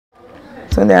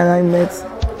Babatunde and I met.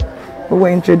 We were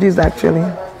introduced actually.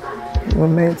 We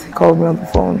met. He called me on the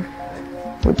phone.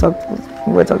 We talked.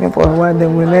 We were talking for a while.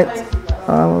 Then we met.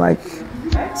 Like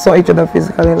saw each other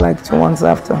physically like 2 months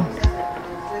after.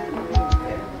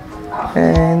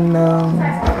 And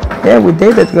yeah, we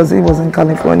dated because he was in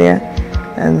California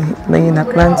and playing in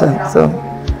Atlanta. So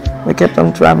we kept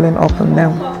on traveling up and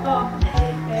down.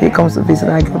 He comes to visit,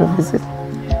 I go to visit.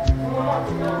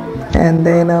 And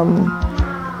then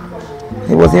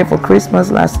he was here for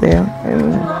Christmas last year.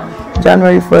 And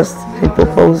January 1st, he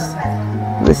proposed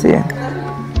this year.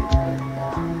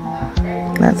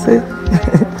 That's it.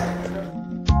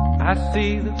 I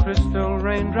see the crystal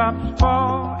raindrops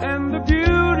fall, and the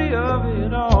beauty of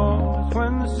it all is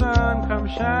when the sun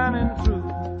comes shining through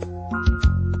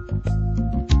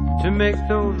to make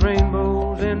those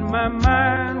rainbows in my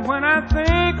mind. When I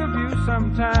think of you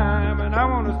sometime, and I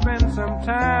want to spend some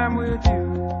time with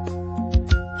you,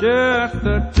 just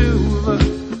the two of us.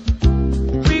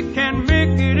 We can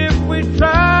make it if we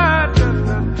try, just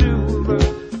the two of us.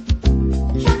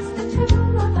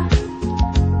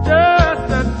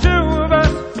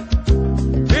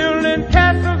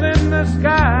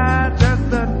 Sky, just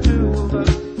the two of us,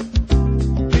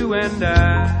 you and I.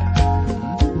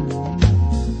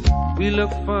 We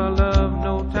look for love,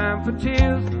 no time for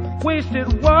tears.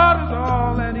 Wasted water's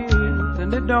all that is,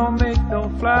 and it don't make no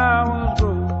flowers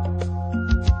grow.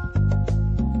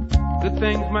 Good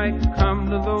things might come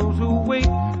to those who wait,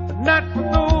 but not for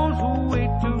those who wait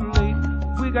too late.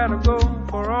 We gotta go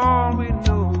for all we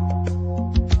know,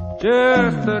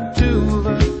 just the two of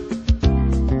us.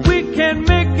 We can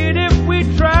make it if we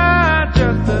try.